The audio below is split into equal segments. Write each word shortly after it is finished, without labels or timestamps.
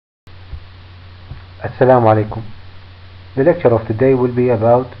Assalamu alaikum. The lecture of today will be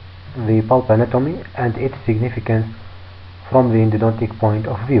about the pulp anatomy and its significance from the endodontic point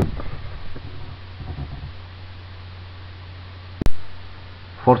of view.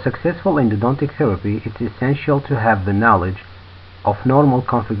 For successful endodontic therapy, it is essential to have the knowledge of normal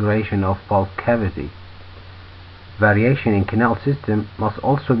configuration of pulp cavity. Variation in canal system must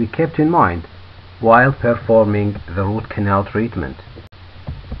also be kept in mind while performing the root canal treatment.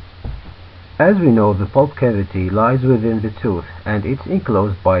 As we know, the pulp cavity lies within the tooth and it's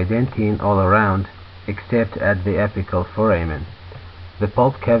enclosed by dentine all around except at the apical foramen. The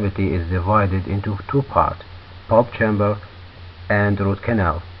pulp cavity is divided into two parts, pulp chamber and root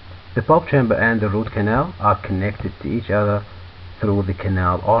canal. The pulp chamber and the root canal are connected to each other through the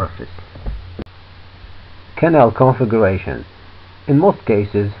canal orifice. Canal configurations. In most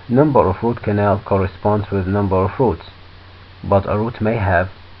cases, number of root canal corresponds with number of roots, but a root may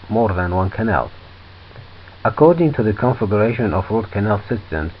have more than one canal. According to the configuration of root canal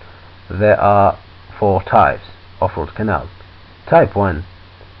systems, there are four types of root canal. Type 1,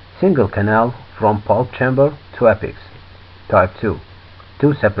 single canal from pulp chamber to apex. Type 2,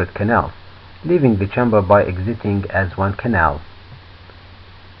 two separate canals, leaving the chamber by exiting as one canal.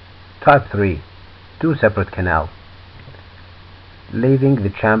 Type 3, two separate canals, leaving the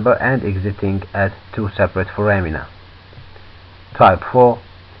chamber and exiting as two separate foramina. Type 4,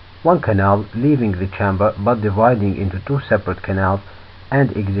 one canal leaving the chamber but dividing into two separate canals and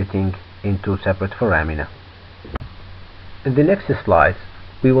exiting in two separate foramina. In the next slides,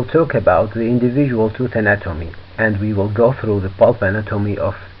 we will talk about the individual tooth anatomy, and we will go through the pulp anatomy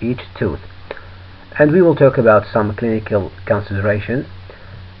of each tooth, and we will talk about some clinical considerations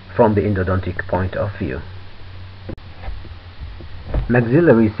from the endodontic point of view.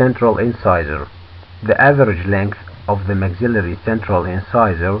 Maxillary central incisor. The average length of the maxillary central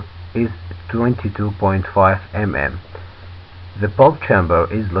incisor is 22.5 mm. The pulp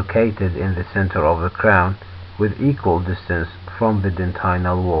chamber is located in the center of the crown with equal distance from the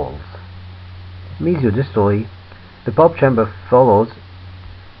dentinal walls. Mesiodistally, the pulp chamber follows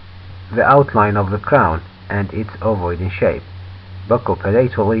the outline of the crown and it's ovoid in shape.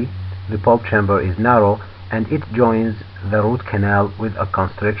 Buccopalatally, the pulp chamber is narrow and it joins the root canal with a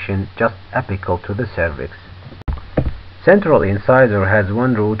constriction just apical to the cervix. Central incisor has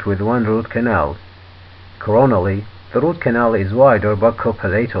one root with one root canal. Coronally, the root canal is wider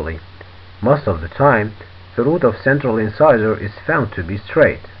buccopalatally. Most of the time, the root of central incisor is found to be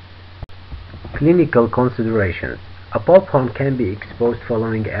straight. Clinical considerations. A pulp horn can be exposed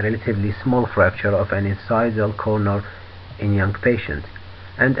following a relatively small fracture of an incisal corner in young patients,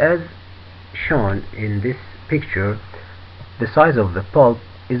 and as shown in this picture, the size of the pulp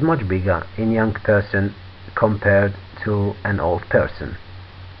is much bigger in young person compared to an old person.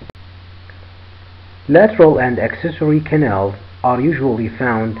 Lateral and accessory canals are usually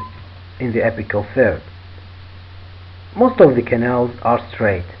found in the apical third. Most of the canals are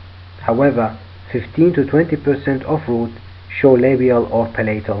straight. However, 15 to 20% of roots show labial or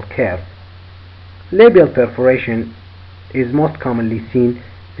palatal curve. Labial perforation is most commonly seen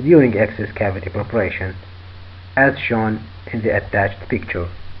during excess cavity preparation, as shown in the attached picture.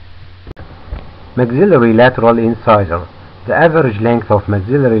 Maxillary lateral incisor. The average length of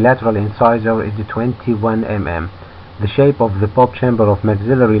maxillary lateral incisor is 21 mm. The shape of the pulp chamber of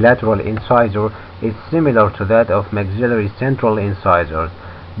maxillary lateral incisor is similar to that of maxillary central incisors,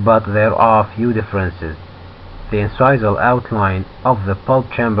 but there are few differences. The incisal outline of the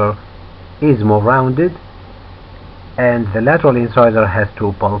pulp chamber is more rounded, and the lateral incisor has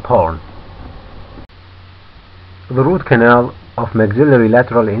two pulp horns. The root canal of maxillary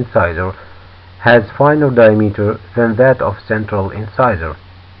lateral incisor has finer diameter than that of central incisor.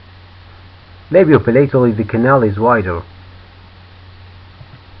 Labiopalatally, the canal is wider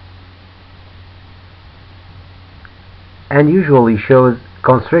and usually shows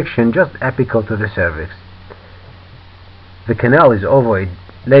constriction just apical to the cervix. The canal is ovoid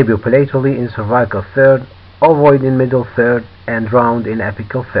labiopalatally in cervical third, ovoid in middle third, and round in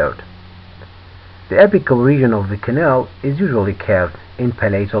apical third. The apical region of the canal is usually curved in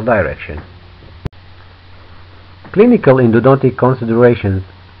palatal direction. Clinical endodontic considerations.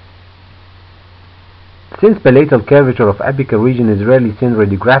 Since palatal curvature of apical region is rarely seen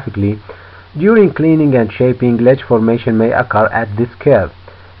radiographically, during cleaning and shaping, ledge formation may occur at this curve.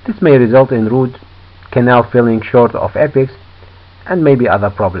 This may result in root canal filling short of apex and maybe other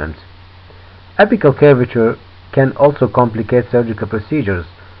problems. Apical curvature can also complicate surgical procedures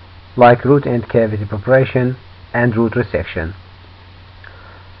like root end cavity preparation and root resection.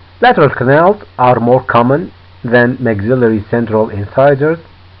 Lateral canals are more common than maxillary central incisors.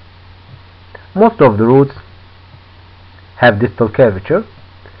 Most of the roots have distal curvature,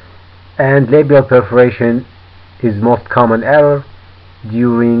 and labial perforation is most common error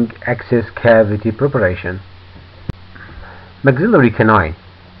during excess cavity preparation. Maxillary canine.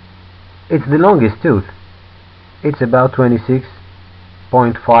 It's the longest tooth. It's about 26.5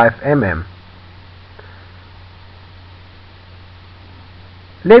 mm.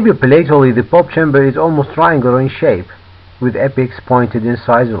 Labiopalatally, the pulp chamber is almost triangular in shape, with apex pointed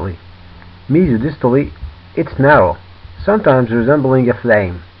incisally. Mesiodistally, it's narrow, sometimes resembling a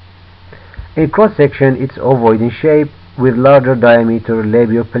flame. In cross-section, it's ovoid in shape, with larger diameter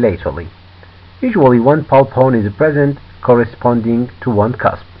labiopalatally. Usually one pulp horn is present, corresponding to one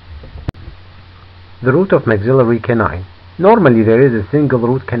cusp. The root of maxillary canine. Normally there is a single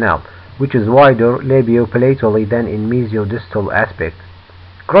root canal, which is wider labiopalatally than in mesiodistal aspect.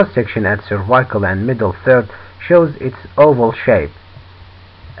 Cross-section at cervical and middle third shows its oval shape.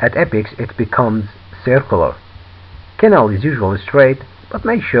 At apex it becomes circular. Canal is usually straight, but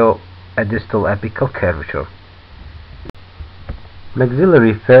may show a distal apical curvature.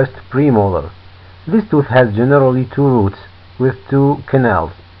 Maxillary first premolar. This tooth has generally two roots with two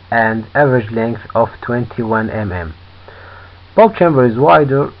canals and average length of 21 mm. Pulp chamber is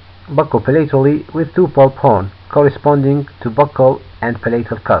wider buccopalatally with two pulp horns corresponding to buccal and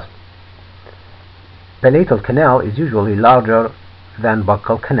palatal cusp. Palatal canal is usually larger than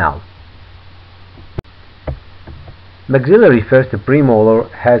buccal canal. Maxillary first premolar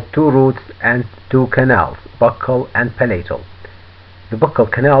has two roots and two canals, buccal and palatal. The buccal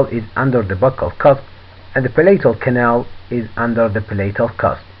canal is under the buccal cusp and the palatal canal is under the palatal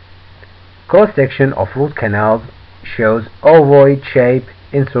cusp. Cross-section of root canals shows ovoid shape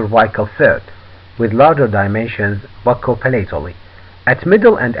in cervical third, with larger dimensions buccopalatally. At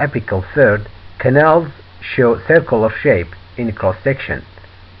middle and apical third, canals show circular shape in cross-section.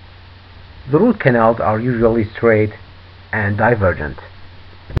 The root canals are usually straight and divergent.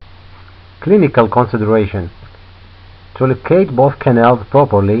 Clinical consideration. To locate both canals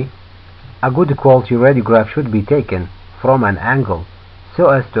properly, a good quality radiograph should be taken from an angle so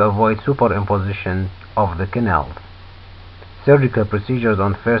as to avoid superimposition of the canals. Surgical procedures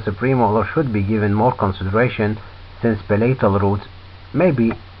on first premolar should be given more consideration since palatal roots may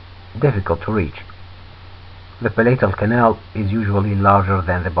be difficult to reach. The palatal canal is usually larger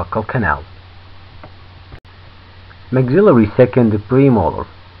than the buccal canal. Maxillary second premolar.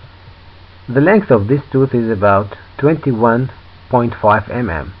 The length of this tooth is about 21.5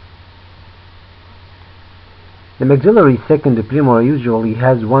 mm. The maxillary second premolar usually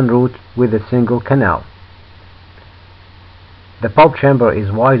has one root with a single canal. The pulp chamber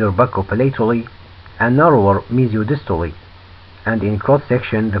is wider buccopalatally and narrower mesiodistally, and in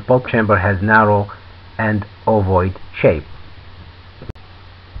cross-section the pulp chamber has narrow and ovoid shape.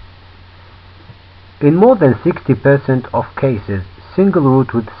 In more than 60% of cases, single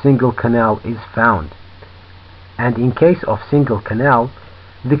root with single canal is found, and in case of single canal,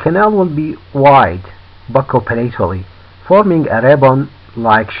 the canal will be wide buccopalatally, forming a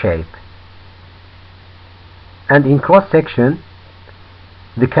ribbon-like shape, and in cross-section,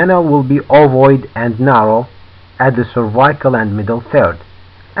 the canal will be ovoid and narrow at the cervical and middle third,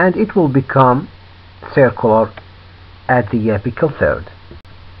 and it will become circular at the apical third.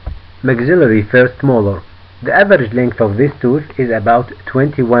 Maxillary first molar. The average length of this tooth is about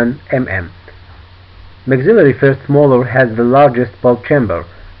 21 mm. Maxillary first molar has the largest pulp chamber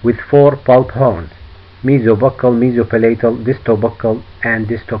with 4 pulp horns: mesobuccal, mesopalatal, distobuccal, and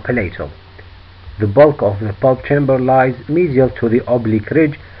distopalatal. The bulk of the pulp chamber lies mesial to the oblique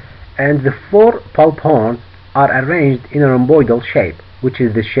ridge, and the 4 pulp horns are arranged in a rhomboidal shape, which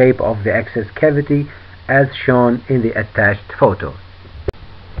is the shape of the excess cavity as shown in the attached photo.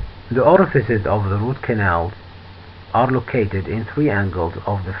 The orifices of the root canals are located in 3 angles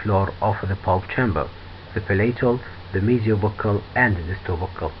of the floor of the pulp chamber: the palatal, the mesiobuccal, and the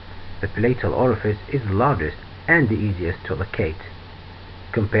distobuccal. The palatal orifice is the largest and the easiest to locate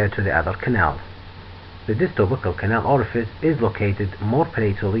compared to the other canals. The distobuccal canal orifice is located more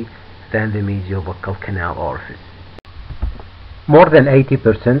palatally than the mesiobuccal canal orifice. More than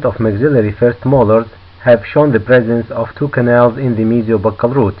 80% of maxillary first molars have shown the presence of 2 canals in the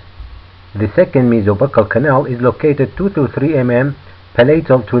mesiobuccal root. The second mesiobuccal canal is located 2 to 3 mm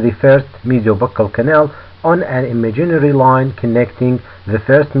palatal to the first mesiobuccal canal on an imaginary line connecting the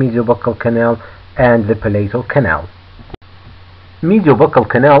first mesiobuccal canal and the palatal canal. Mesiobuccal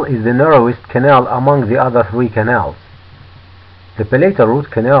canal is the narrowest canal among the other 3 canals. The palatal root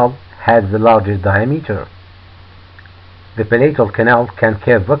canal has the largest diameter. The palatal canal can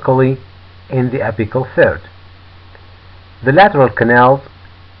curve buccally in the apical third. The lateral canals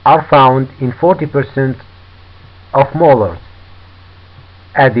are found in 40% of molars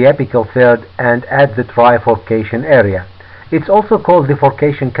at the apical third and at the trifurcation area. It's also called the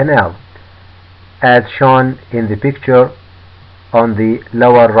forcation canal, as shown in the picture on the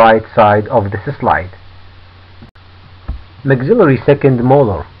lower right side of this slide. Maxillary second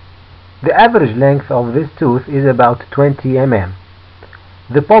molar. The average length of this tooth is about 20 mm.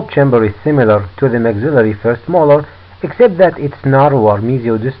 The pulp chamber is similar to the maxillary first molar, except that it's narrower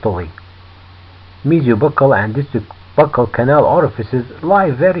mesiodistally. Mesiobuccal and discobuccal canal orifices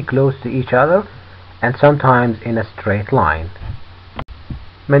lie very close to each other and sometimes in a straight line.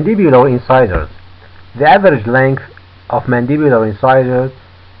 Mandibular incisors. The average length of mandibular incisors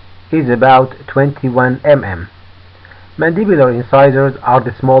is about 21 mm. Mandibular incisors are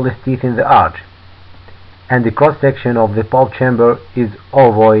the smallest teeth in the arch, and the cross-section of the pulp chamber is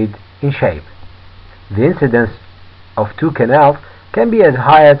ovoid in shape. The incidence of two canals can be as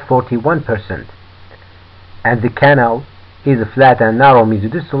high as 41%, and the canal is flat and narrow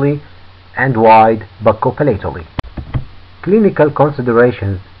mesiodistally and wide buccopalatally. Clinical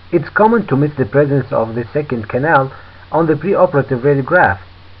considerations. It's common to miss the presence of the second canal on the preoperative radiograph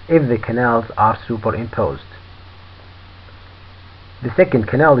if the canals are superimposed. The second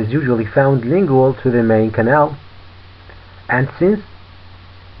canal is usually found lingual to the main canal, and since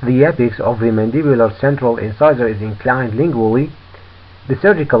the apex of the mandibular central incisor is inclined lingually, the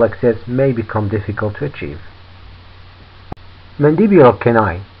surgical access may become difficult to achieve. Mandibular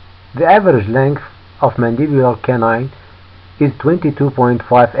canine. The average length of mandibular canine is 22.5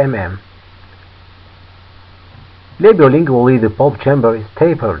 mm. Labiolingually, the pulp chamber is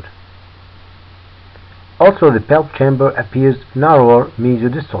tapered. Also, the pulp chamber appears narrower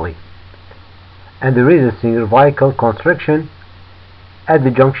mesiodistally, and there is a cervical constriction at the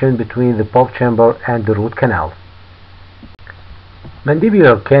junction between the pulp chamber and the root canal.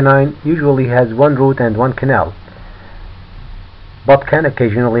 Mandibular canine usually has one root and one canal, but can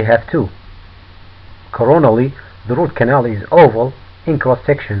occasionally have two. Coronally, the root canal is oval in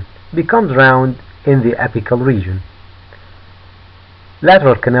cross-section, becomes round in the apical region.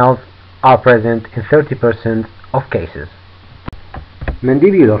 Lateral canals are present in 30% of cases.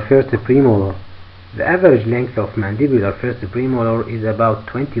 Mandibular first premolar. The average length of mandibular first premolar is about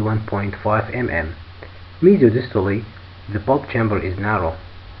 21.5 mm. Mesiodistally, the pulp chamber is narrow,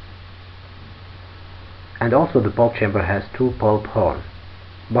 and also the pulp chamber has two pulp horns.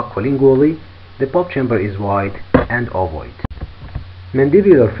 Buccolingually, the pulp chamber is wide and ovoid.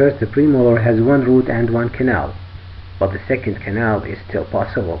 Mandibular first premolar has one root and one canal, but the second canal is still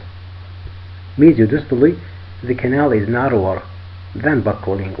possible. Mesiodistally, the canal is narrower than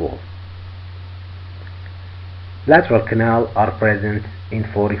buccolingual. Lateral canal are present in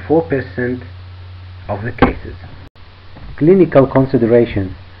 44% of the cases. Clinical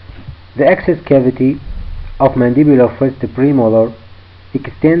considerations. The access cavity of mandibular first premolar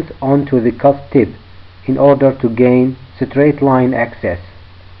extends onto the cusp tip in order to gain straight line access.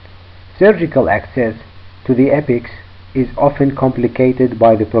 Surgical access to the apex is often complicated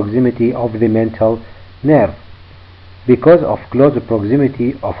by the proximity of the mental nerve. Because of close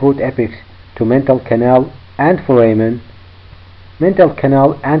proximity of root apex to mental canal and foramen, mental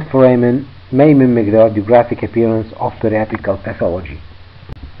canal and foramen may mimic the radiographic appearance of periapical pathology.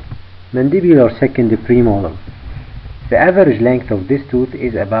 Mandibular second premolar. The average length of this tooth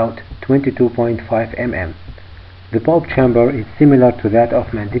is about 22.5 mm. The pulp chamber is similar to that of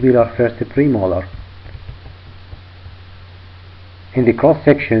mandibular first premolar. In the cross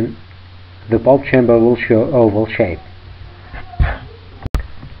section, the pulp chamber will show oval shape.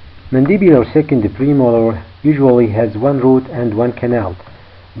 Mandibular second premolar usually has one root and one canal,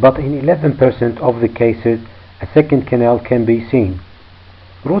 but in 11% of the cases a second canal can be seen.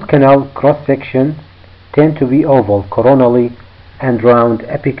 Root canal cross section tend to be oval coronally and round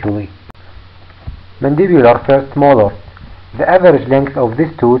apically. Mandibular first molar. The average length of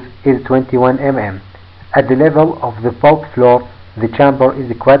this tooth is 21 mm. At the level of the pulp floor, the chamber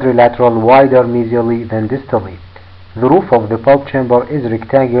is quadrilateral, wider mesially than distally. The roof of the pulp chamber is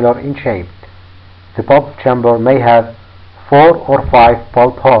rectangular in shape. The pulp chamber may have 4 or 5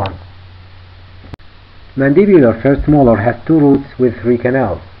 pulp horns. Mandibular first molar has two roots with 3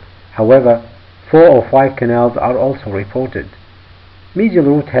 canals. However, 4 or 5 canals are also reported. Mesial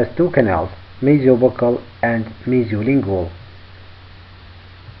root has 2 canals, mesiobuccal and mesiolingual.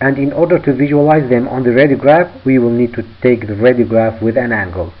 And in order to visualize them on the radiograph, we will need to take the radiograph with an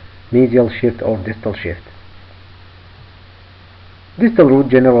angle, mesial shift or distal shift. Distal root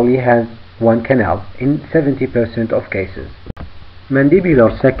generally has 1 canal in 70% of cases.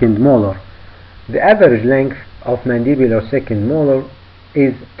 Mandibular second molar. The average length of mandibular second molar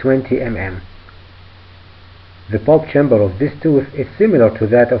is 20 mm. The pulp chamber of this tooth is similar to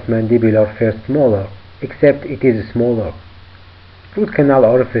that of mandibular first molar, except it is smaller. Root canal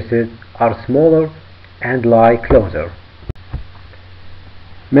orifices are smaller and lie closer.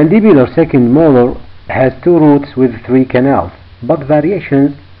 Mandibular second molar has 2 roots with 3 canals, but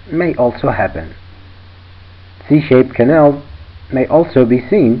variations may also happen. C-shaped canal may also be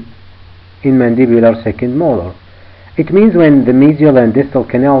seen in mandibular second molar. It means when the mesial and distal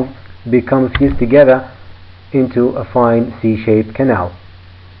canals become fused together into a fine C-shaped canal,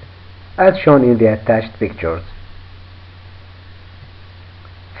 as shown in the attached pictures.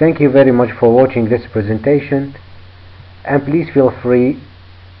 Thank you very much for watching this presentation, and please feel free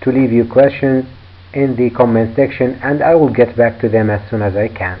to leave your questions in the comment section and I will get back to them as soon as I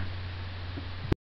can.